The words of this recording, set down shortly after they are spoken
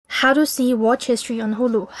How to see watch history on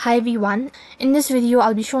Hulu. Hi everyone. In this video,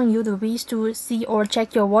 I'll be showing you the ways to see or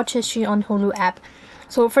check your watch history on Hulu app.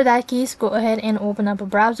 So for that case, go ahead and open up a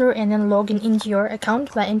browser and then log in into your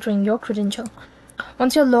account by entering your credential.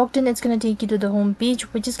 Once you're logged in, it's going to take you to the home page,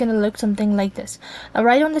 which is going to look something like this. Now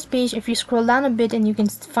right on this page, if you scroll down a bit, and you can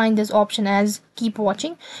find this option as keep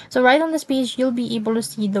watching. So right on this page, you'll be able to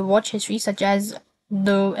see the watch history, such as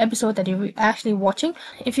the episode that you're actually watching.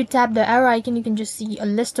 If you tap the arrow icon, you can just see a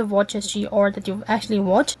list of watch history or that you've actually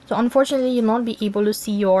watched. So unfortunately, you'll not be able to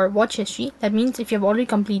see your watch history. That means if you've already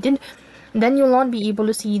completed, then you'll not be able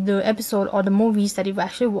to see the episode or the movies that you've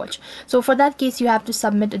actually watched. So for that case, you have to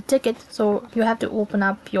submit a ticket. So you have to open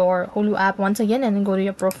up your Hulu app once again and then go to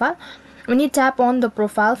your profile. When you tap on the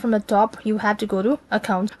profile from the top, you have to go to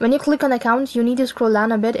accounts. When you click on accounts, you need to scroll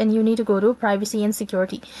down a bit and you need to go to privacy and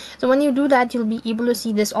security. So when you do that, you'll be able to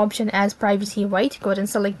see this option as privacy right. Go ahead and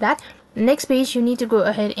select that. Next page, you need to go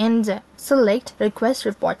ahead and select request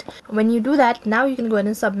report. When you do that, now you can go ahead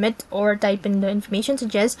and submit or type in the information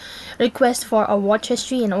such as request for a watch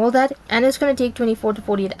history and all that, and it's going to take 24 to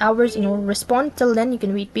 48 hours in order to respond. Till then, you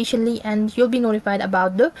can wait patiently and you'll be notified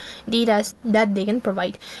about the data that they can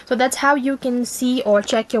provide. So that's how you can see or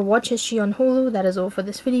check your watch history on Hulu. That is all for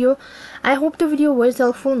this video. I hope the video was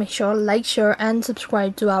helpful. Make sure to like, share and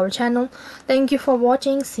subscribe to our channel. Thank you for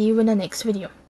watching. See you in the next video.